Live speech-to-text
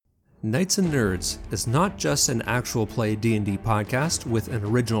Knights and Nerds is not just an actual play D&D podcast with an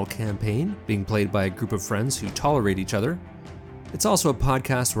original campaign being played by a group of friends who tolerate each other. It's also a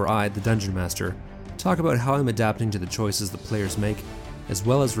podcast where I, the Dungeon Master, talk about how I'm adapting to the choices the players make, as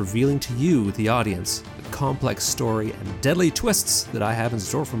well as revealing to you, the audience, the complex story and deadly twists that I have in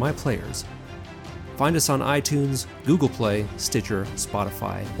store for my players. Find us on iTunes, Google Play, Stitcher,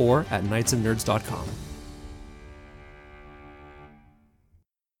 Spotify, or at knightsandnerds.com.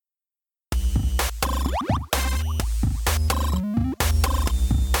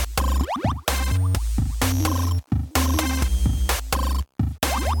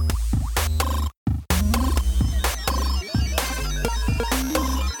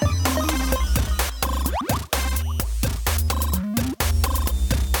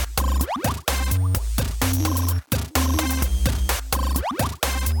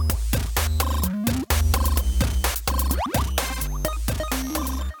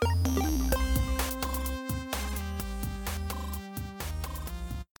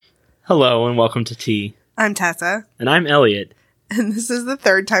 Hello and welcome to Tea. I'm Tessa. And I'm Elliot. And this is the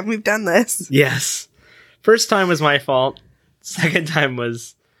third time we've done this. Yes. First time was my fault. Second time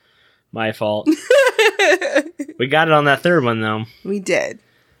was my fault. We got it on that third one, though. We did.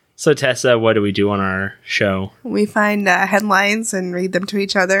 So, Tessa, what do we do on our show? We find headlines and read them to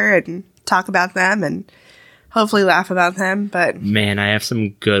each other and talk about them and hopefully laugh about them. But man, I have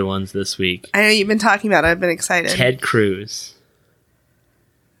some good ones this week. I know you've been talking about it. I've been excited. Ted Cruz.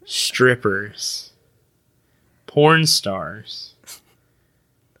 Strippers. Porn stars.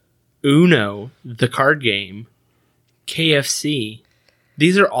 Uno, the card game. KFC.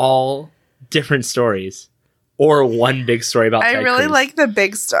 These are all different stories. Or one big story about Ted I really Cruz. like the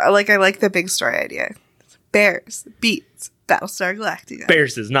big story. I like the big story idea. Bears beats Battlestar Galactica.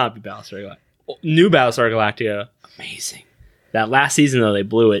 Bears does not beat Battlestar Galactica. New Battlestar Galactica, amazing. That last season, though, they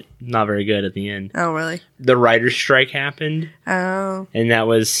blew it. Not very good at the end. Oh, really? The writer's strike happened. Oh. And that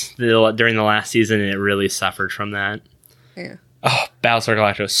was during the last season, and it really suffered from that. Yeah. Oh, Battlestar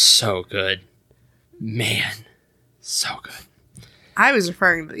Galactica was so good. Man, so good. I was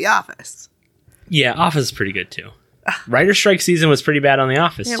referring to The Office. Yeah, Office is pretty good, too. Writer's strike season was pretty bad on The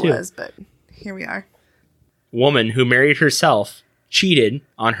Office, It too. was, but here we are. Woman who married herself cheated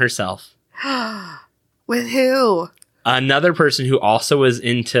on herself. With who? Another person who also was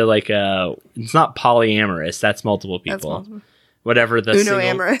into it's not polyamorous. That's multiple people. That's multiple. Whatever the Uno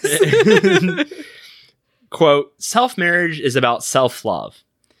amorous. Quote, self-marriage is about self-love.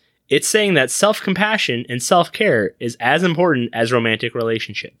 It's saying that self-compassion and self-care is as important as romantic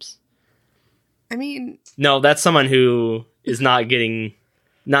relationships. I mean... No, that's someone who is not in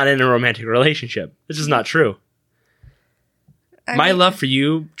a romantic relationship. This is not true. My love for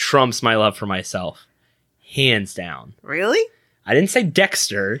you trumps my love for myself. Hands down. Really? I didn't say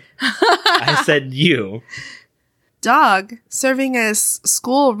Dexter. I said you. Dog, serving as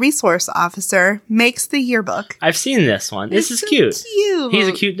school resource officer, makes the yearbook. I've seen this one. This is so cute. He's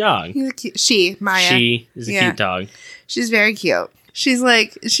a cute dog. Maya. She is a cute dog. She's very cute. She's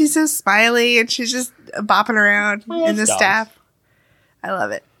so smiley and she's just bopping around in the staff. I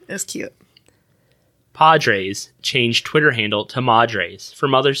love it. It was cute. Padres changed Twitter handle to Madres for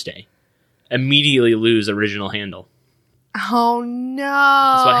Mother's Day. Immediately lose original handle. Oh no.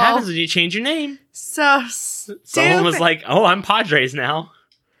 That's what happens when you change your name. So stupid. Someone was like, oh, I'm Padres now.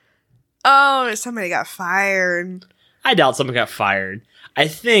 Oh, somebody got fired. I doubt someone got fired. I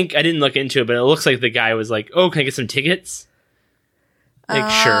think, I didn't look into it, but it looks like the guy was like, oh, can I get some tickets? Sure,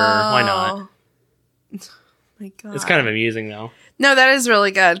 why not? Oh my God. It's kind of amusing, though. No, that is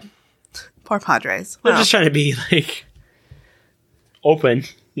really good. Poor Padres. They're just trying to be, open.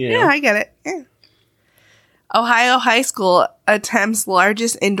 Yeah, I get it. Yeah. Ohio high school attempts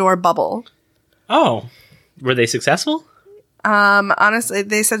largest indoor bubble. Oh, were they successful? Honestly,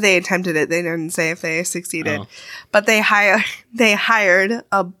 they said they attempted it. They didn't say if they succeeded, but they hired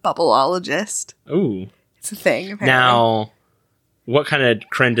a bubbleologist. Ooh, it's a thing. Apparently. Now, what kind of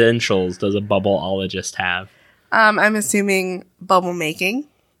credentials does a bubbleologist have? I'm assuming bubble making.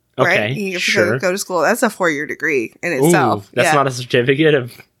 Okay, right? You have sure. to go to school. That's a 4-year degree in itself. Ooh, that's not a certificate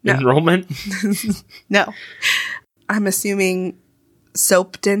of enrollment? No. I'm assuming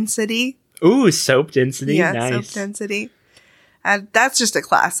soap density. Ooh, soap density. Yeah, nice. soap density. That's just a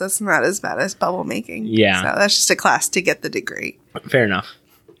class. That's not as bad as bubble making. Yeah. So that's just a class to get the degree. Fair enough.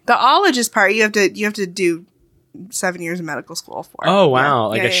 The ologist part, you have to do 7 years of medical school for. Oh,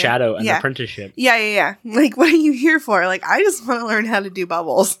 wow. A shadow, an apprenticeship. Yeah. What are you here for? I just want to learn how to do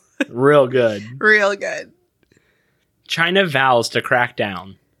bubbles. Real good. Real good. China vows to crack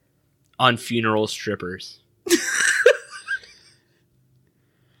down on funeral strippers.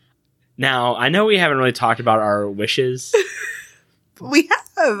 Now, I know we haven't really talked about our wishes, We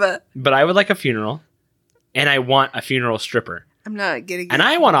have. but I would like a funeral, and I want a funeral stripper. I'm not getting. And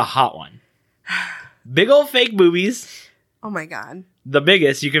I want a hot one. Big old fake boobies. Oh my god. The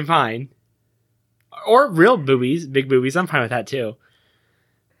biggest you can find. Or real boobies, big boobies. I'm fine with that too.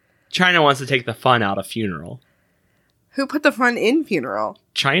 China wants to take the fun out of funeral. Who put the fun in funeral?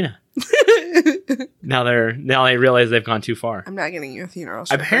 China. Now they realize they've gone too far. I'm not getting you a funeral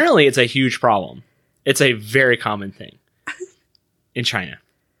stripper. Apparently, it's a huge problem. It's a very common thing in China.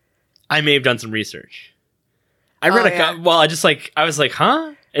 I may have done some research. I read I was like,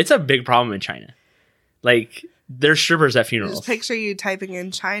 huh? It's a big problem in China. Like, there's strippers at funerals. Just picture you typing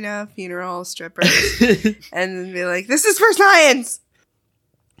in China funeral strippers and then be like, this is for science.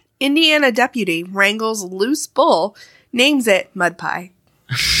 Indiana deputy wrangles loose bull, names it Mud Pie.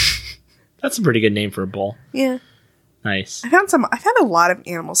 That's a pretty good name for a bull. Yeah. Nice. I found a lot of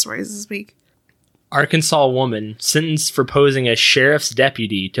animal stories this week. Arkansas woman sentenced for posing as sheriff's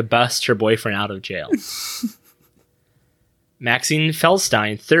deputy to bust her boyfriend out of jail. Maxine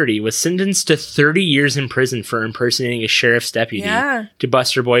Feldstein, 30, was sentenced to 30 years in prison for impersonating a sheriff's deputy to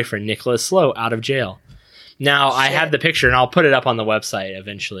bust her boyfriend, Nicholas Slow, out of jail. Now, I have the picture, and I'll put it up on the website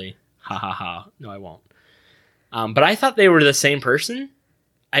eventually. Ha ha ha. No, I won't. But I thought they were the same person.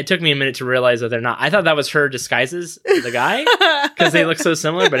 It took me a minute to realize that they're not. I thought that was her disguises the guy, because they look so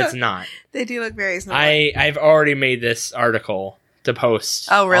similar, but it's not. They do look very similar. I've already made this article to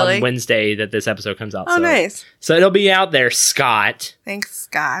post on Wednesday that this episode comes out. Oh, nice. So it'll be out there, Scott. Thanks,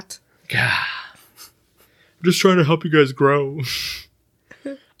 Scott. God. I'm just trying to help you guys grow.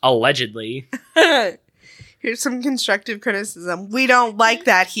 Allegedly. Here's some constructive criticism. We don't like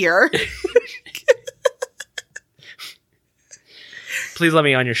that here. Please let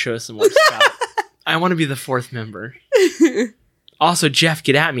me on your show some more, Scott. I want to be the fourth member. Also, Jeff,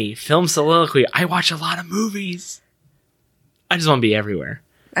 get at me. Film soliloquy. I watch a lot of movies. I just want to be everywhere.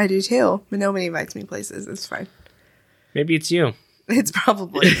 I do too, but nobody invites me places. It's fine. Maybe it's you. It's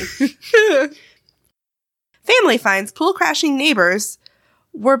probably. Family finds pool crashing neighbors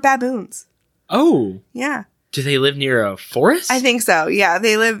were baboons. Oh. Yeah. Do they live near a forest? I think so. Yeah,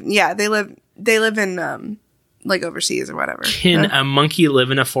 they live in like overseas or whatever. Can a monkey live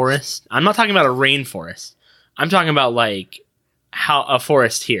in a forest? I'm not talking about a rainforest. I'm talking about like how a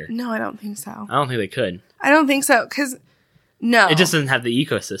forest here. No, I don't think so. I don't think they could. I don't think so because no, it just doesn't have the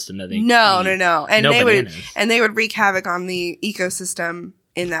ecosystem that they. No. And no they bananas. would wreak havoc on the ecosystem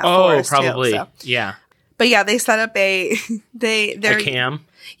in that forest. Oh, probably. Too, so. Yeah. But yeah, they set up a cam.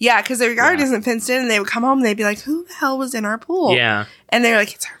 Yeah, because their yard isn't fenced in, and they would come home and they'd be like, "Who the hell was in our pool?" Yeah, and they're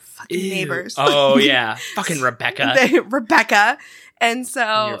like, "It's our fucking neighbors." Oh yeah, fucking Rebecca. Rebecca, and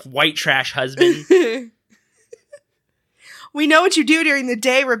so your white trash husband. We know what you do during the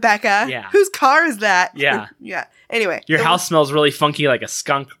day, Rebecca. Yeah, whose car is that? Yeah, yeah. Anyway, your house smells really funky like a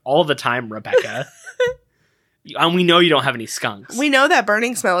skunk all the time, Rebecca. And we know you don't have any skunks. We know that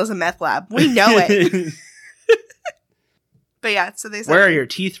burning smell is a meth lab. We know it. But yeah, so they said, where are your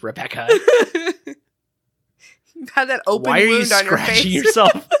teeth, Rebecca? You've had that open wound on your face. Why are you scratching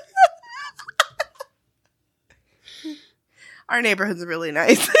yourself? Our neighborhood's really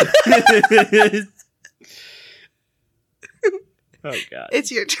nice. Oh, God. It's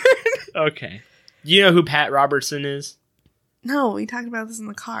your turn. Okay. Do you know who Pat Robertson is? No, we talked about this in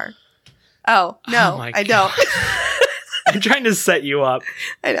the car. Oh, no, I don't. I'm trying to set you up.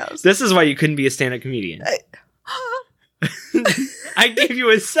 I know. This is why you couldn't be a stand-up comedian. I gave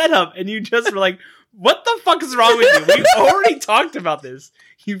you a setup, and you just were like, what the fuck is wrong with you? We already talked about this,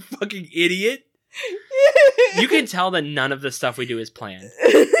 you fucking idiot. You can tell that none of the stuff we do is planned.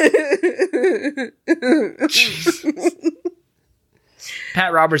 Jesus.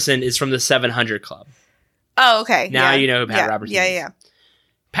 Pat Robertson is from the 700 Club. Oh, okay. Now you know who Pat Robertson is. Yeah.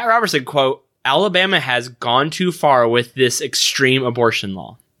 Pat Robertson, quote, Alabama has gone too far with this extreme abortion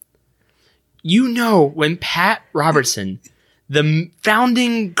law. You know, when Pat Robertson, the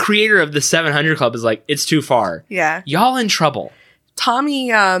founding creator of the 700 Club, is like, it's too far. Yeah. Y'all in trouble.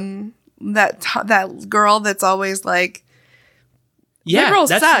 Tommy, that girl that's always like, liberals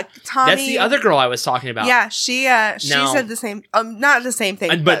suck. Tommy, that's the other girl I was talking about. Yeah, she said the same, not the same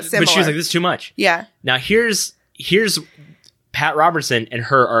thing, but similar. But she was like, this is too much. Yeah. Now here's Pat Robertson and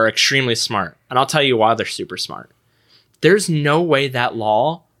her are extremely smart. And I'll tell you why they're super smart. There's no way that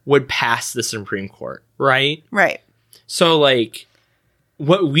law would pass the Supreme Court, right? Right. So, like,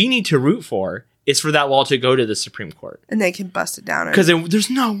 what we need to root for is for that law to go to the Supreme Court. And they can bust it down. Because there's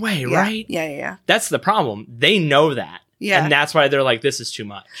no way, right? Yeah. That's the problem. They know that. Yeah. And that's why they're like, this is too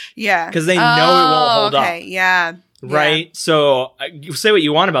much. Yeah. Because they know it won't hold up. Yeah. Right? So you say what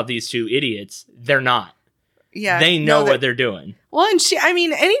you want about these two idiots. They're not. Yeah. They know what they're doing. Well, and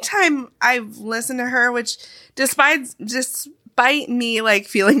anytime I've listened to her, which despite me like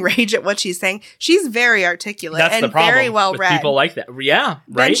feeling rage at what she's saying, she's very articulate. That's and the problem very well with read. people like that. Yeah,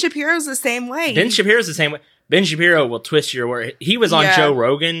 right? Ben Shapiro's the same way. Ben Shapiro will twist your word. He was on Joe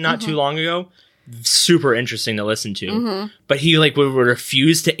Rogan not too long ago. Super interesting to listen to. But he like would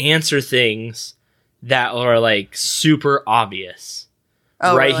refuse to answer things that are like super obvious.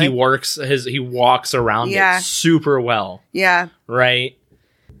 Oh, right? Really? He walks around it super well. Yeah. Right?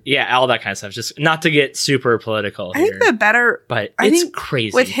 Yeah, all that kind of stuff. Just not to get super political here. I think but it's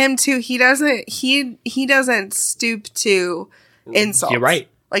crazy. With him too, he doesn't stoop to insults. You're right.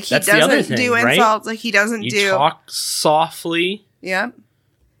 Like he doesn't do insults. Like he doesn't you talk softly. Yep.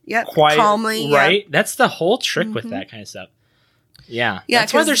 Quiet, calmly. Right? Yep. That's the whole trick with that kind of stuff. Yeah.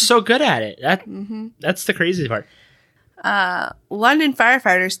 That's why they're so good at it. That's the crazy part. London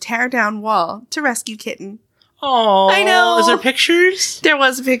firefighters tear down wall to rescue kitten. Oh, I know. Is there pictures? There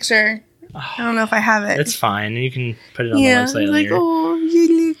was a picture. I don't know if I have it. It's fine. You can put it on the website later. Oh,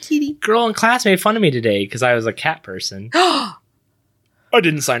 you little kitty. Girl in class made fun of me today because I was a cat person. I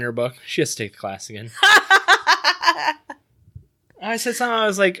didn't sign her book. She has to take the class again. I said something. I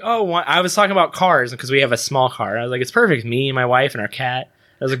was like, I was talking about cars because we have a small car. I was like, it's perfect. Me, my wife, and our cat.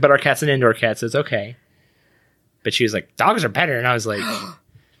 I was like, but our cat's an indoor cat, so it's okay. But she was like, dogs are better. And I was like,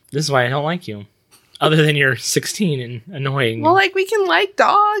 this is why I don't like you. Other than you're 16 and annoying. Well, like, we can like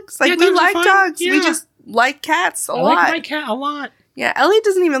dogs. Like, we like dogs. Yeah. We just like cats a lot. I like my cat a lot. Yeah, Elliot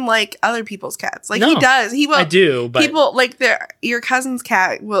doesn't even like other people's cats. Like, he does. He will. I do, but... People, like, your cousin's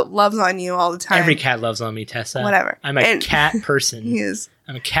cat loves on you all the time. Every cat loves on me, Tessa. Whatever. I'm a cat person. He is.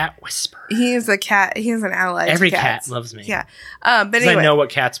 I'm a cat whisperer. He is a cat. He is an ally Every to cats. cat loves me. Yeah. But anyway. I know what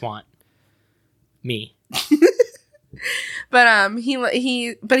cats want. Me. But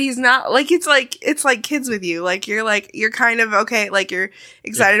he's not like it's like kids with you. Like you're kind of okay, like you're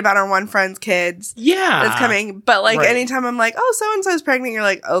excited about our one friend's kids. Yeah. That's coming. But like anytime I'm like, oh, so and so's pregnant, you're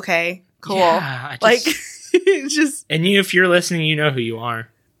like, okay, cool. Yeah, it's just and if you're listening, you know who you are.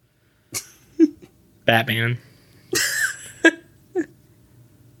 Batman.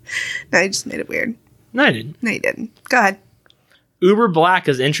 No, I just made it weird. No, I didn't. No, you didn't. Go ahead. Uber Black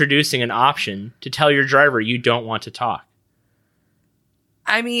is introducing an option to tell your driver you don't want to talk.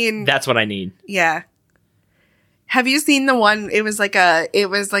 I mean, that's what I need. Yeah. Have you seen the one? It was like a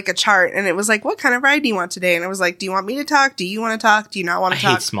chart, and it was like, what kind of ride do you want today? And it was like, do you want me to talk? Do you want to talk? Do you not want to talk?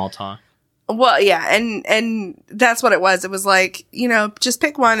 I hate small talk. Well, yeah, and that's what it was. It was like, just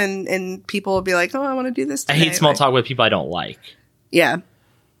pick one, and people will be like, oh, I want to do this today. I hate small talk with people I don't like. Yeah.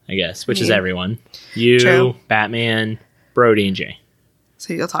 I guess, which is everyone. You, True. Batman, Brody, and Jay.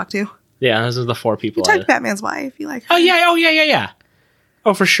 So you'll talk to? Yeah, those are the four people. You talk to Batman's wife. You like her. Oh, yeah.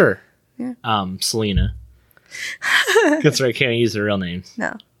 Oh, for sure. Yeah. Selena. That's right. Can't use their real names.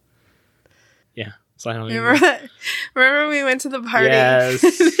 No. Yeah. So I don't remember we went to the party? Yes.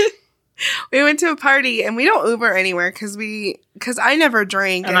 We went to a party and we don't Uber anywhere because I never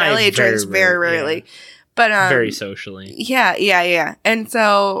drink and Elliot drinks very rarely. Yeah. But very socially. Yeah. And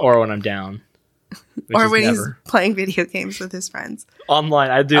so or when I'm down. Or when he's playing video games with his friends.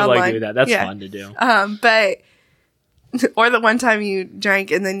 Online. I do like doing that. That's fun to do. But or the one time you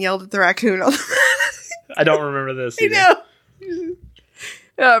drank and then yelled at the raccoon. I don't remember this either. I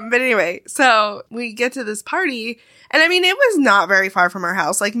know. But anyway, so we get to this party, and I mean, it was not very far from our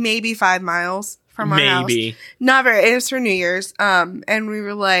house, like maybe 5 miles from our house. Maybe. Not very. It was for New Year's. And we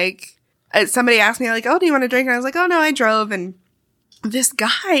were like, somebody asked me, like, oh, do you want to drink? And I was like, oh, no, I drove. And this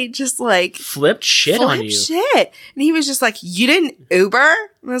guy just like flipped shit on you. And he was just like, you didn't Uber?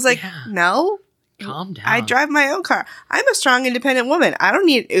 And I was like, no. Calm down. I drive my own car. I'm a strong, independent woman. I don't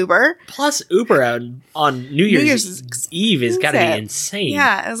need Uber. Plus, Uber on New Year's Eve has got to be insane.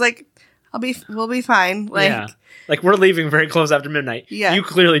 Yeah, I was like, we'll be fine. Like, like we're leaving very close after midnight. Yeah, you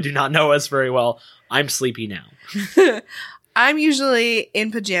clearly do not know us very well. I'm sleepy now. I'm usually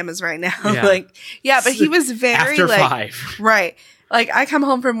in pajamas right now. Yeah. But he was very after 5. Right. Like I come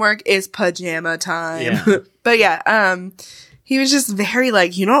home from work, it's pajama time. Yeah. But yeah, he was just very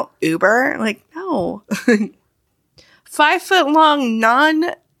like, you don't Uber? Like, no. 5 foot long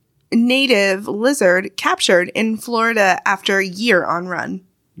non-native lizard captured in Florida after a year on run.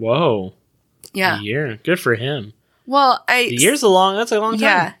 Whoa. Yeah. A year. Good for him. Well, a year's that's a long time.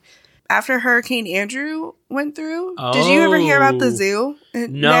 Yeah. After Hurricane Andrew went through. Oh. Did you ever hear about the zoo?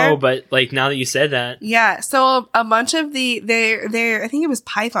 No, but like now that you said that. Yeah. So a bunch of I think it was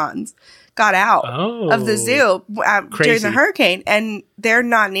pythons, got out of the zoo during the hurricane, and they're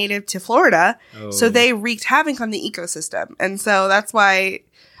not native to Florida, so they wreaked havoc on the ecosystem. And so that's why,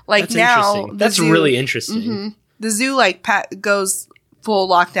 like, that's now that's zoo, really interesting. Mm-hmm, the zoo like goes full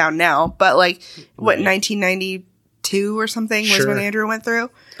lockdown now, but like 1992 or something was when Andrew went through.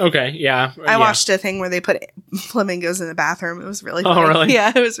 Okay, yeah. I watched a thing where they put flamingos in the bathroom. It was really funny. Oh, really?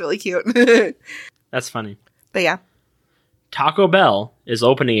 Yeah, it was really cute. That's funny. But yeah. Taco Bell is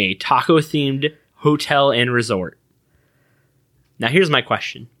opening a taco-themed hotel and resort. Now, here's my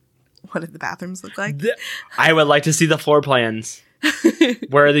question. What did the bathrooms look like? I would like to see the floor plans.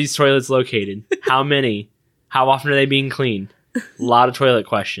 Where are these toilets located? How many? How often are they being cleaned? A lot of toilet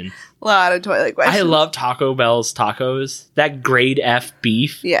questions. A lot of toilet questions. I love Taco Bell's tacos. That grade F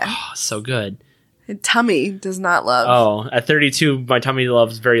beef. Yeah. Oh, so good. And tummy does not love. Oh, at 32, my tummy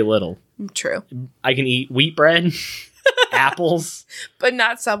loves very little. True. I can eat wheat bread, apples. But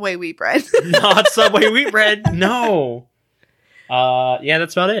not Subway wheat bread. Not Subway wheat bread. No. Yeah,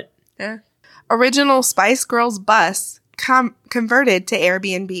 that's about it. Yeah. Original Spice Girls bus converted to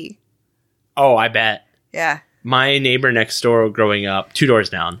Airbnb. Oh, I bet. Yeah. My neighbor next door growing up, 2 doors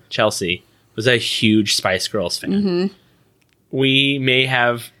down, Chelsea, was a huge Spice Girls fan. Mm-hmm. We may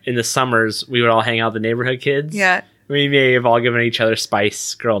have, in the summers, we would all hang out with the neighborhood kids. Yeah. We may have all given each other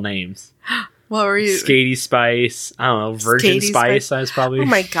Spice Girl names. What were you? Skatey Spice. I don't know. Virgin Spice, I was probably. Oh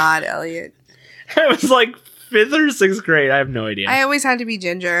my God, Elliot. I was like 5th or 6th grade. I have no idea. I always had to be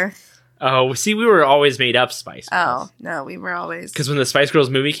Ginger. Oh, see, we were always made up Spice Girls. Oh, no, we were always. Because when the Spice Girls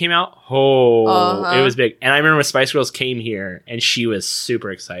movie came out, it was big. And I remember when Spice Girls came here, and she was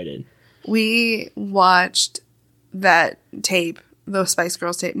super excited. We watched that tape, the Spice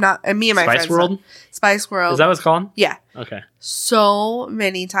Girls tape. Not me and my friends. Spice World? Spice World. Is that what it's called? Yeah. Okay. So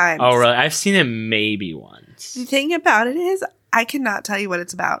many times. Oh, really? I've seen it maybe once. The thing about it is, I cannot tell you what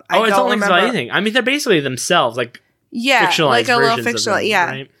it's about. I don't think it's about anything. I mean, they're basically themselves, like fictionalized like a little versions fictional, of them, yeah.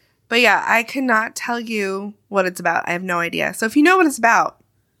 Right? But yeah, I cannot tell you what it's about. I have no idea. So if you know what it's about,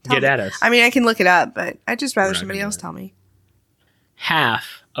 get at us. I mean, I can look it up, but I'd just rather somebody else tell me.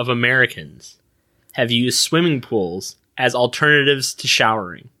 Half of Americans have used swimming pools as alternatives to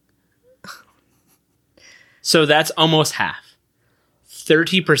showering. So that's almost half.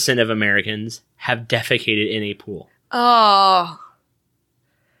 30% of Americans have defecated in a pool. Oh.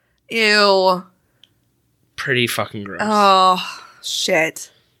 Ew. Pretty fucking gross. Oh,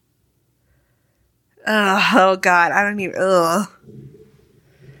 shit. Oh, God. I don't even... Ugh.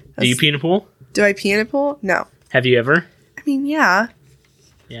 Do you pee in a pool? Do I pee in a pool? No. Have you ever? I mean, yeah.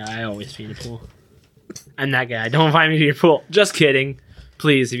 Yeah, I always pee in a pool. I'm that guy. Don't invite me to your pool. Just kidding.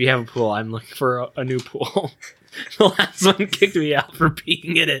 Please, if you have a pool, I'm looking for a new pool. The last one kicked me out for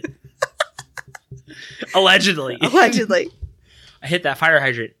peeing in it. Allegedly. Allegedly. I hit that fire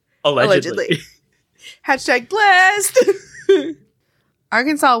hydrant. Allegedly. Hashtag blessed.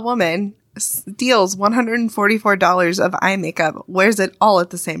 Arkansas woman steals $144 of eye makeup, wears it all at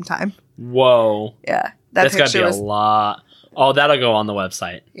the same time. Whoa. Yeah. That's got to be a lot. Oh, that'll go on the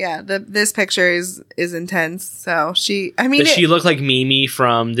website. Yeah, this picture is intense. So does she look like Mimi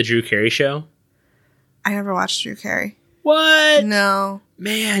from the Drew Carey Show? I never watched Drew Carey. What? No.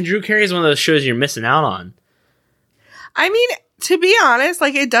 Man, Drew Carey is one of those shows you're missing out on. I mean, to be honest,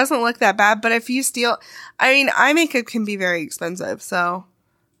 like, it doesn't look that bad, but if you steal... I mean, eye makeup can be very expensive, so...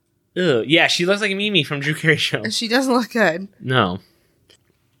 Ew, yeah, she looks like Mimi from Drew Carey Show. She doesn't look good. No.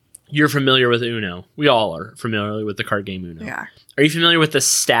 You're familiar with Uno. We all are familiar with the card game Uno. Yeah. Are you familiar with the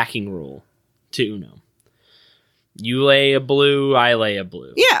stacking rule to Uno? You lay a blue, I lay a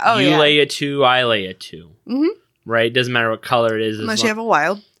blue. Yeah, oh You lay a 2, I lay a 2. Mm-hmm. Right? Doesn't matter what color it is. Unless you have a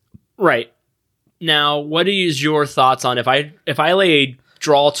wild. Right. Now, what is your thoughts on if I lay a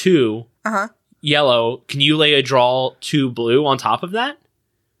draw 2 yellow, can you lay a draw 2 blue on top of that?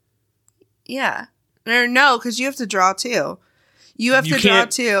 Yeah. Or no, because you have to draw 2. You have to draw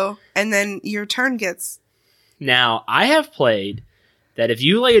 2, and then your turn gets... Now, I have played that if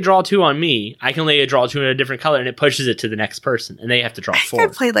you lay a draw 2 on me, I can lay a draw 2 in a different color, and it pushes it to the next person, and they have to draw 4. I think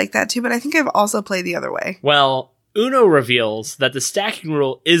I've played like that too, but I think I've also played the other way. Well, Uno reveals that the stacking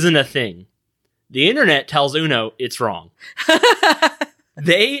rule isn't a thing. The internet tells Uno it's wrong.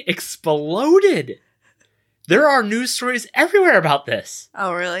 They exploded. There are news stories everywhere about this.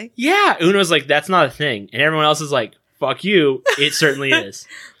 Oh, really? Yeah. Uno's like, that's not a thing. And everyone else is like, fuck you. It certainly is.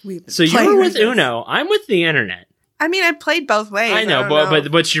 So you're with Uno. I'm with the internet. I mean, I played both ways. I know,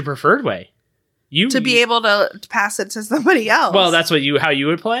 but what's your preferred way? To be able to pass it to somebody else. Well, that's how you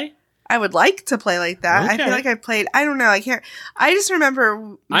would play? I would like to play like that. Okay. I feel like I played... I don't know. I just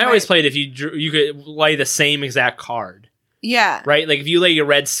remember... I always played if you could lay the same exact card. Yeah. Right? Like if you lay a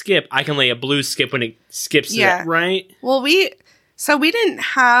red skip, I can lay a blue skip when it skips it, right? Well, we didn't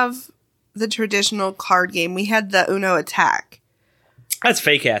have the traditional card game. We had the Uno Attack. That's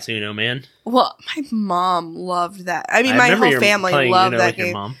fake ass Uno, man. Well, my mom loved that. I mean, my whole family loved that game.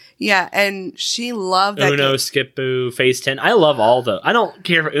 Your mom. Yeah, and she loved that Uno, game. Skip Boo, Phase 10. I love all the... I don't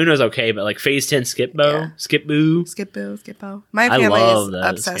care if Uno's okay, but like Phase 10, Skip Bo, Skip Boo. Skip Boo, Skip Bo. My family is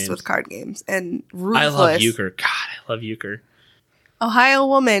obsessed with card games and ruthless. I love euchre. God, I love euchre. Ohio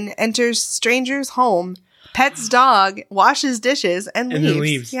woman enters stranger's home, pets dog, washes dishes, and leaves. And then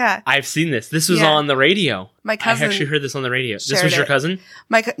leaves. Yeah. I've seen this. This was on the radio. My cousin. I actually heard this on the radio. This was your cousin?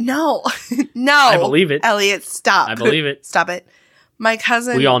 No. No. I believe it. Elliot, stop. I believe it. Stop it. My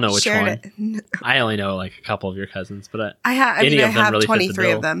cousin. We all know which one. It. I only know like a couple of your cousins, but I have really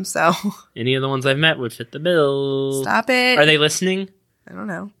 23 of them, so. Any of the ones I've met would fit the bill. Stop it. Are they listening? I don't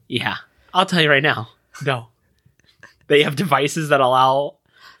know. Yeah. I'll tell you right now. No. They have devices that allow...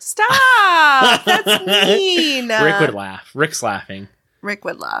 Stop! That's mean. Rick would laugh. Rick's laughing. Rick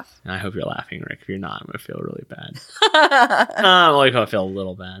would laugh. And I hope you're laughing, Rick. If you're not, I'm going to feel really bad. I'm only going to feel a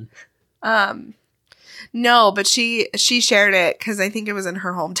little bad. No, but she shared it because I think it was in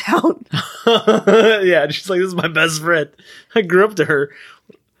her hometown. Yeah, she's like, this is my best friend. I grew up to her.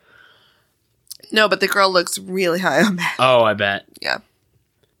 No, but the girl looks really high on that. Oh, I bet. Yeah.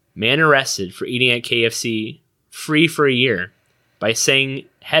 Man arrested for eating at KFC free for a year by saying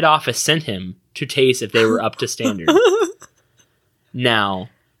head office sent him to taste if they were up to standard. Now,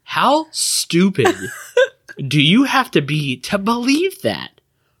 how stupid do you have to be to believe that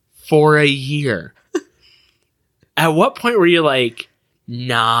for a year? At what point were you like,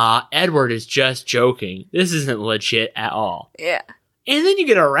 nah, Edward is just joking. This isn't legit at all. Yeah. And then you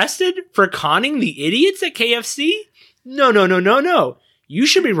get arrested for conning the idiots at KFC? No. You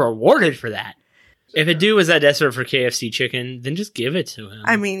should be rewarded for that. If a dude was that desperate for KFC chicken, then just give it to him.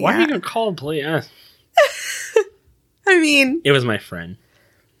 I mean, why are you going to call and play? I mean, it was my friend.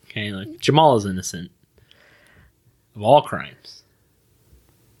 Okay, like Jamal is innocent of all crimes.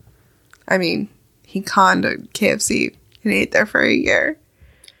 I mean, he conned a KFC and ate there for a year.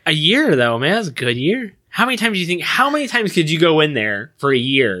 A year, though, man, that's a good year. How many times could you go in there for a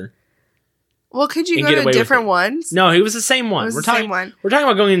year? Well, could you go to different ones? No, it was the same one. We're talking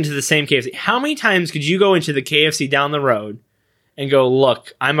about going into the same KFC. How many times could you go into the KFC down the road and go,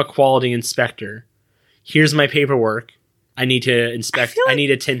 look, I'm a quality inspector. Here's my paperwork. I need to inspect. I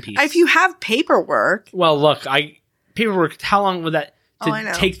need a 10-piece. If you have paperwork. Well, look, paperwork, how long would that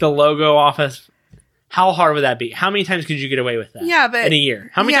take the logo off of? How hard would that be? How many times could you get away with that? Yeah, but in a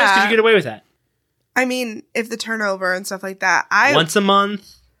year. How many times could you get away with that? I mean, if the turnover and stuff like that. Once a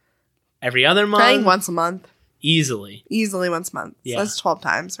month? Every other month? I think once a month. Easily once a month. Yeah. So that's 12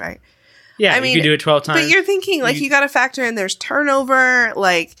 times, right? Yeah, you could do it 12 times. But you're thinking, like, you got to factor in there's turnover,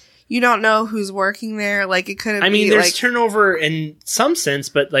 like, you don't know who's working there. Like, it could have been. I mean, there's turnover in some sense,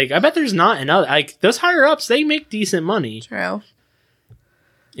 but, like, I bet there's not in other. Like, those higher-ups, they make decent money. True.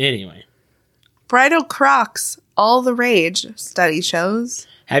 Anyway. Bridal Crocs, all the rage, study shows.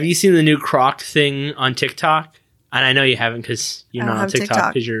 Have you seen the new Croc thing on TikTok? And I know you haven't because you're not on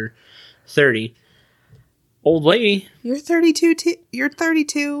TikTok because you're 30. Old lady. You're 32 too? You're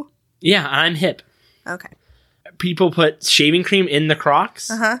 32? Yeah, I'm hip. Okay. People put shaving cream in the Crocs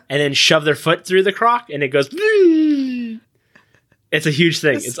and then shove their foot through the Croc and it goes. It's a huge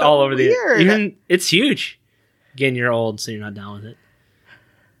thing. It's so all over the. It's huge. Again, you're old, so you're not down with it.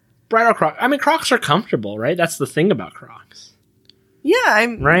 Bridal Crocs. I mean, Crocs are comfortable, right? That's the thing about Crocs. Yeah,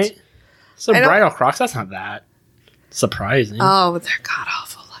 right. So bridal Crocs. That's not that surprising. Oh, but they're god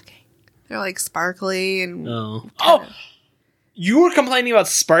awful looking. They're like sparkly and. You were complaining about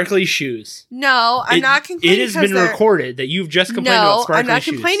sparkly shoes. No, I'm not complaining. It has been recorded that you've just complained about sparkly shoes. No, I'm not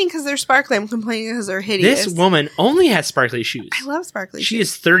complaining because they're sparkly. I'm complaining because they're hideous. This woman only has sparkly shoes. I love sparkly shoes. She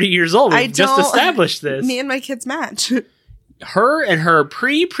is 30 years old. We've just established this. Me and my kids match. Her and her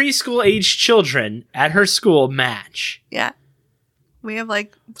preschool age children at her school match. Yeah. We have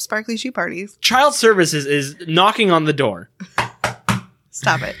like sparkly shoe parties. Child Services is knocking on the door.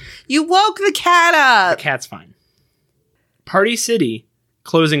 Stop it. You woke the cat up. The cat's fine. Party City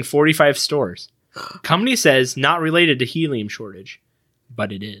closing 45 stores. Company says not related to helium shortage,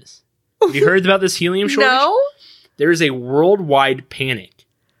 but it is. Have you heard about this helium shortage? No. There is a worldwide panic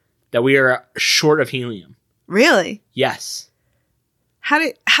that we are short of helium. Really? Yes. How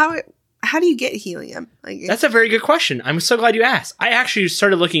do you get helium? That's a very good question. I'm so glad you asked. I actually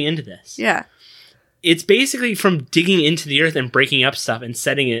started looking into this. Yeah. It's basically from digging into the earth and breaking up stuff and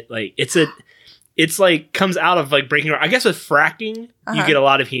setting it like it's like comes out of like breaking. I guess with fracking, you get a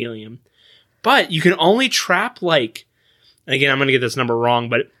lot of helium, but you can only trap like and again, I'm going to get this number wrong,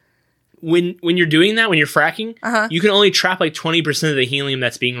 but when you're doing that, when you're fracking, you can only trap like 20% of the helium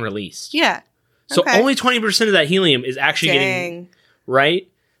that's being released. Yeah. So only 20% of that helium is actually getting, right?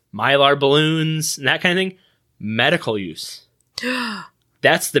 Mylar balloons and that kind of thing. Medical use.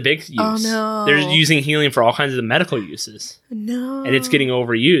 That's the big use. Oh, no. They're using helium for all kinds of medical uses. No. And it's getting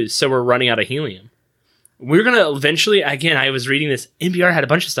overused, so we're running out of helium. We're going to eventually, again, I was reading this, NPR had a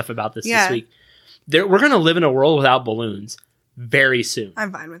bunch of stuff about this week. We're going to live in a world without balloons very soon.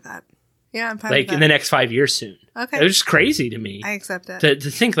 I'm fine with that. Yeah, I'm fine with that. Like in the next 5 years soon. Okay. It's just crazy to me. I accept it.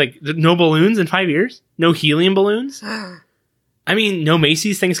 To think, like, no balloons in 5 years? No helium balloons? I mean, no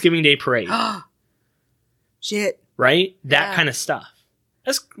Macy's Thanksgiving Day Parade. Shit. Right? That kind of stuff.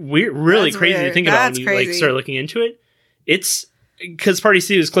 That's weird, really crazy to think about when you like start looking into it. It's because Party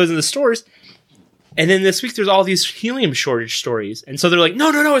City was closing the stores, and then this week there's all these helium shortage stories, and so they're like,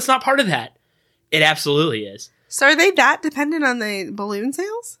 no, it's not part of that. It absolutely is. So are they that dependent on the balloon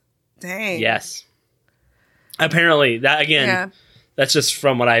sales? Dang. Yes. Apparently, that again, that's just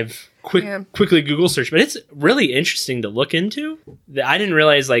from what I've quickly Google searched, but it's really interesting to look into. I didn't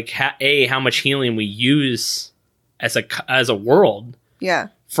realize like how much helium we use as a world. Yeah.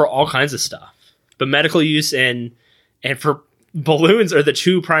 For all kinds of stuff. But medical use and for balloons are the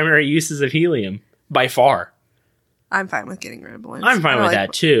two primary uses of helium by far. I'm fine with getting rid of balloons. I'm fine with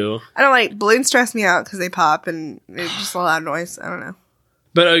that too. I don't like balloons stress me out because they pop and it's just a loud noise. I don't know.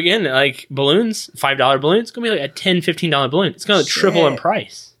 But again, like balloons, $5 balloon, it's going to be like a $10, $15 balloon. It's going to triple in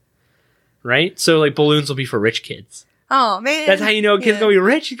price. Right? So like balloons will be for rich kids. Oh, man. That's how you know a kid's going to be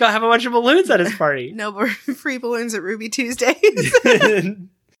rich. You got to have a bunch of balloons at his party. No free balloons at Ruby Tuesdays.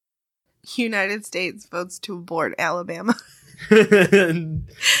 United States votes to abort Alabama. I didn't.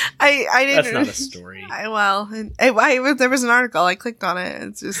 That's not a story. There was an article. I clicked on it.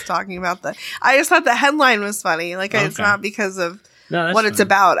 It's just talking about I just thought the headline was funny. Like, it's not because of what it's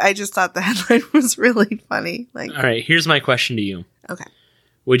about. I just thought the headline was really funny. Like, all right, here's my question to you. Okay.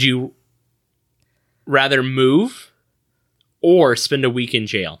 Would you rather move or spend a week in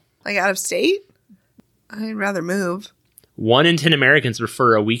jail? Like out of state? I'd rather move. 1 in 10 Americans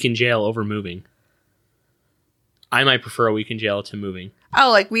prefer a week in jail over moving. I might prefer a week in jail to moving.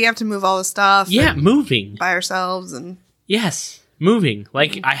 Oh, like we have to move all the stuff. Yeah, moving. By ourselves and... Yes, moving.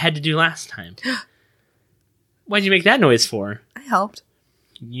 Like I had to do last time. Why'd you make that noise for? I helped.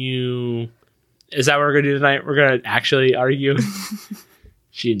 Is that what we're going to do tonight? We're going to actually argue?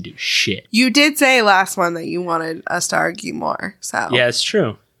 She didn't do shit. You did say last one that you wanted us to argue more, so... Yeah, it's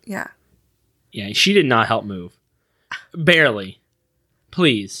true. Yeah. Yeah, she did not help move. Barely.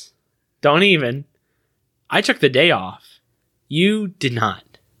 Please. Don't even. I took the day off. You did not.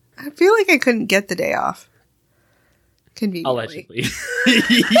 I feel like I couldn't get the day off. Conveniently. Allegedly.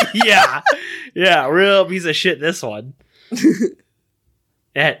 Yeah. Yeah, real piece of shit, this one.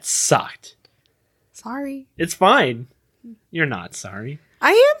 It sucked. Sorry. It's fine. You're not sorry.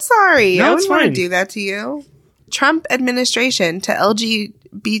 I am sorry. No, I wouldn't want to fine. do that to you. Trump administration to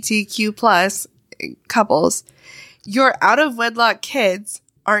LGBTQ plus couples. Your out-of-wedlock kids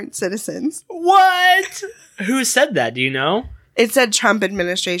aren't citizens. What? Who said that? Do you know? It said Trump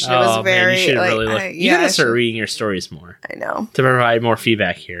administration. It was very... Man, you should like, really look. You gotta start reading your stories more. I know. To provide more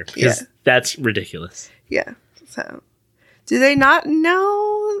feedback here. Because that's ridiculous. Yeah. So, do they not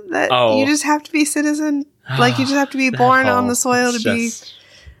know that you just have to be citizen? Like, you just have to be born on the soil to be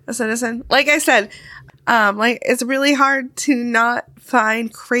a citizen? Like I said, it's really hard to not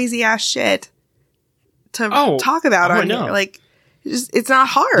find crazy-ass shit to talk about on here. Like, it's not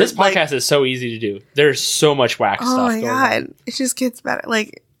hard. This podcast is so easy to do. There's so much whack stuff going on. Oh my God. It just gets better.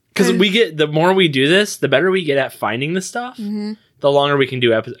 Like, because the more we do this, the better we get at finding the stuff, the longer we can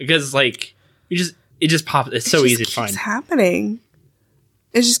do episodes. Because, like, it just pops. It's so easy to find.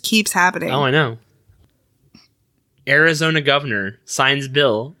 It just keeps happening. Oh, I know. Arizona governor signs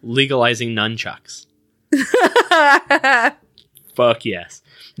bill legalizing nunchucks. Fuck yes.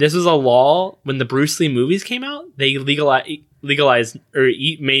 This was a law when the Bruce Lee movies came out. They legalized or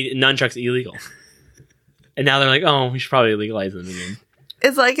made nunchucks illegal. And now they're like, oh, we should probably legalize them again.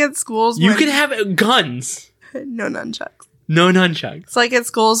 It's like at schools. You can have guns. No nunchucks. No nunchucks. It's like at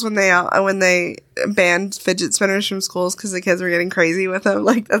schools when they banned fidget spinners from schools because the kids were getting crazy with them.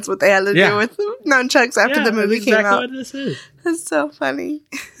 Like, that's what they had to do with them. Nunchucks after the movie came out. What this is. That's so funny.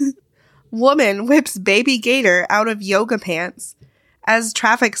 Woman whips baby gator out of yoga pants as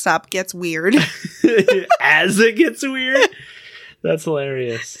traffic stop gets weird. As it gets weird? That's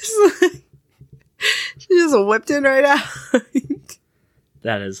hilarious. She just whipped it right out.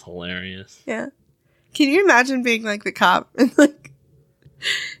 That is hilarious. Yeah. Can you imagine being like the cop and like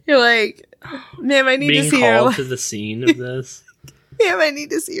You're like, ma'am, I need to see your life. Being called to the scene of this. Ma'am, I need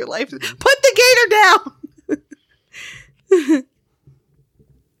to see your life. Put the gator down.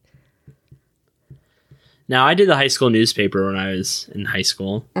 Now, I did the high school newspaper when I was in high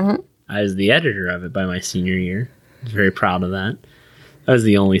school. Mm-hmm. I was the editor of it by my senior year. I was very proud of that. I was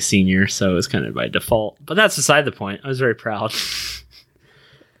the only senior, so it was kind of by default. But that's beside the point. I was very proud.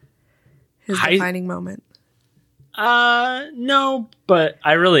 His defining moment. No, but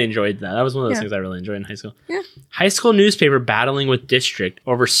I really enjoyed that. That was one of those things I really enjoyed in high school. Yeah. High school newspaper battling with district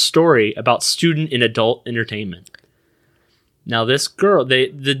over story about student in adult entertainment. Now, this girl,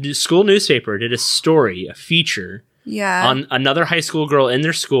 the school newspaper did a story, a feature, on another high school girl in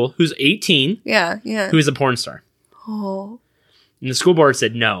their school who's 18. Yeah. Who is a porn star. Oh. And the school board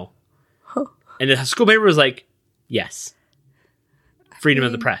said no. Huh. And the school paper was like, yes. Freedom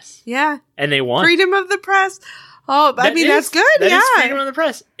of the press. Yeah. And they won. Freedom of the press. Oh, that's good. That is freedom of the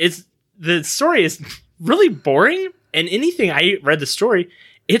press. The story is really boring. And anything I read the story,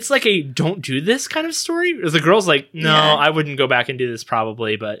 it's like a don't do this kind of story. The girl's like, no, I wouldn't go back and do this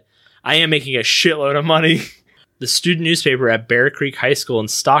probably, but I am making a shitload of money. The student newspaper at Bear Creek High School in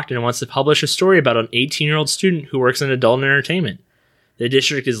Stockton wants to publish a story about an 18-year-old student who works in adult entertainment. The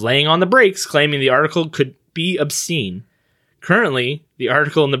district is laying on the brakes, claiming the article could be obscene. Currently, the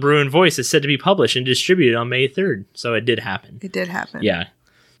article in the Bruin Voice is set to be published and distributed on May 3rd, so it did happen. It did happen. Yeah.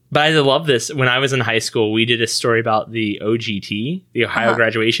 But I love this. When I was in high school, we did a story about the OGT, the Ohio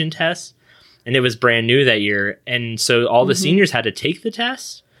graduation test, and it was brand new that year. And so all the seniors had to take the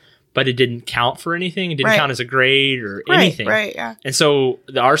test, but it didn't count for anything. It didn't count as a grade or anything. Right, yeah. And so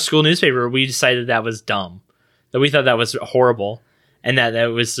our school newspaper, we decided that was dumb, that we thought that was horrible, and that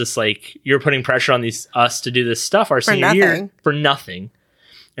was just like, you're putting pressure on us to do this stuff our senior year for nothing.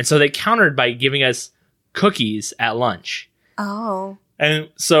 And so they countered by giving us cookies at lunch. Oh. And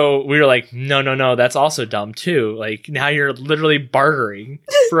so we were like, no, that's also dumb too. Like, now you're literally bartering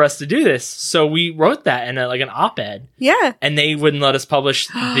for us to do this. So we wrote that in an op-ed. Yeah. And they wouldn't let us publish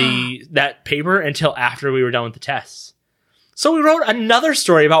that paper until after we were done with the tests. So we wrote another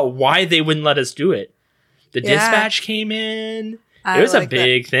story about why they wouldn't let us do it. The dispatch came in. It was a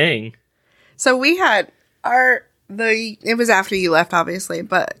big thing. So we had it was after you left, obviously,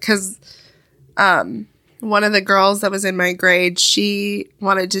 but because one of the girls that was in my grade, she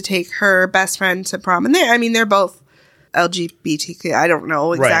wanted to take her best friend to prom. And they're both LGBTQ. I don't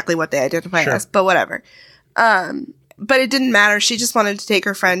know exactly what they identify as, but whatever. But it didn't matter. She just wanted to take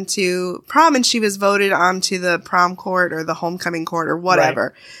her friend to prom, and she was voted onto the prom court or the homecoming court or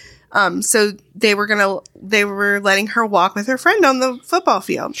whatever. Right. So they were letting her walk with her friend on the football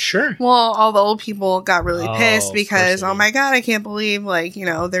field. Sure. Well, all the old people got really pissed because, oh my God, I can't believe,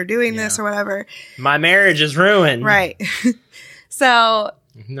 they're doing this or whatever. My marriage is ruined. Right. So,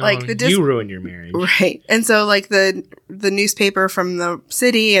 you ruined your marriage. Right. And so, the newspaper from the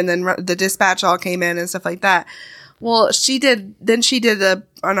city and then the dispatch all came in and stuff like that. Well, she did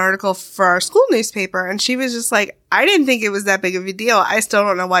an article for our school newspaper, and she was just like, I didn't think it was that big of a deal. I still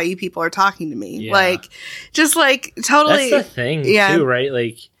don't know why you people are talking to me. Yeah. Totally. That's the thing, too, right?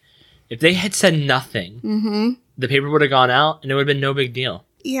 Like, if they had said nothing, the paper would have gone out, and it would have been no big deal.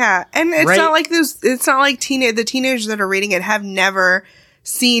 Yeah, and it's not like it's not like the teenagers that are reading it have never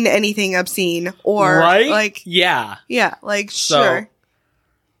seen anything obscene or sure.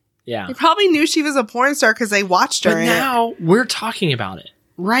 Yeah. They probably knew she was a porn star because they watched her. But now we're talking about it,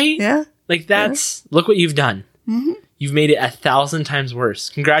 right? Yeah. Look what you've done. Mm-hmm. You've made it 1,000 times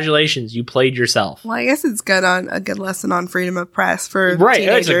worse. Congratulations, you played yourself. Well, I guess it's a good lesson on freedom of press for It's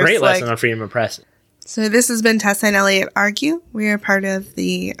teenagers. a great lesson on freedom of press. So this has been Tessa and Elliot Argue. We are part of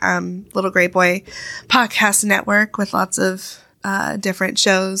the Little Gray Boy podcast network with lots of different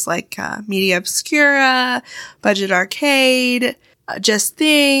shows like Media Obscura, Budget Arcade, Just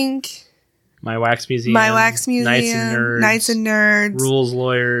Think, My Wax Museum, Nights and Nerds, Rules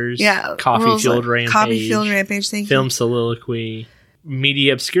Lawyers, Coffee Field Rampage, thank Film you. Soliloquy,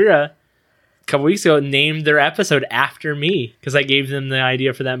 Media Obscura. A couple weeks ago, named their episode after me because I gave them the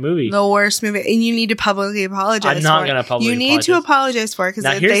idea for that movie. The worst movie, and you need to publicly apologize. I'm not going to publicly. You need to apologize for it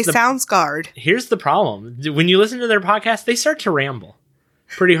because they sound scarred. Here's the problem: when you listen to their podcast, they start to ramble,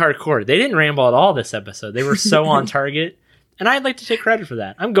 pretty hardcore. They didn't ramble at all this episode. They were so on target. And I'd like to take credit for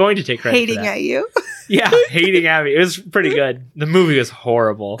that. I'm going to take credit for that. Hating at you? Yeah, hating at me. It was pretty good. The movie was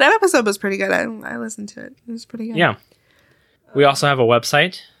horrible. That episode was pretty good. I listened to it. It was pretty good. Yeah. We also have a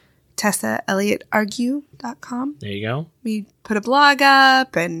website. TessaElliottArgue.com. There you go. We put a blog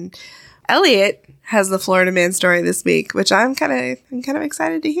up, and Elliot has the Florida Man story this week, which I'm kind of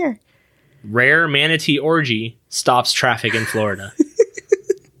excited to hear. Rare manatee orgy stops traffic in Florida.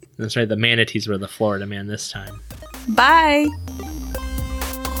 That's right. The manatees were the Florida man this time. Bye.